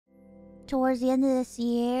towards the end of this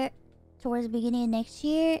year, towards the beginning of next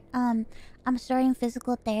year, I'm starting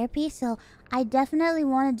physical therapy, so I definitely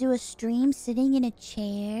want to do a stream sitting in a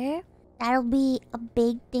chair. That'll be a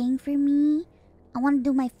big thing for me. I want to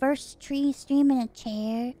do my first stream in a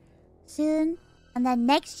chair soon. And then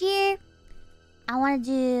next year, I want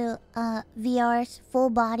to do VR's full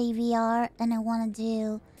body VR, and I want to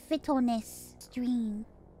do fitness stream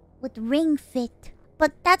with Ring Fit.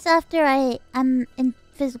 But that's after I'm in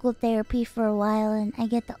physical therapy for a while and I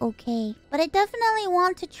get the okay. But I definitely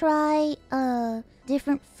want to try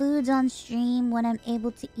different foods on stream when I'm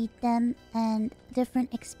able to eat them, and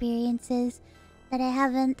different experiences that I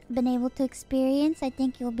haven't been able to experience. I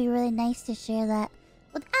think it will be really nice to share that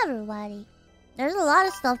with everybody. There's a lot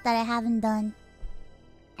of stuff that I haven't done.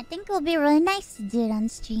 I think it will be really nice to do it on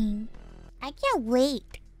stream. I can't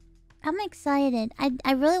wait. I'm excited.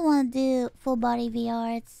 I really want to do full body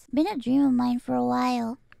VR. It's been a dream of mine for a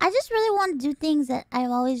while. I just really want to do things that I've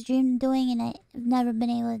always dreamed of doing and I've never been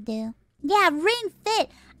able to do. Yeah, Ring Fit.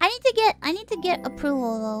 I need to get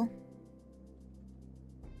approval though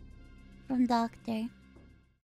from doctor.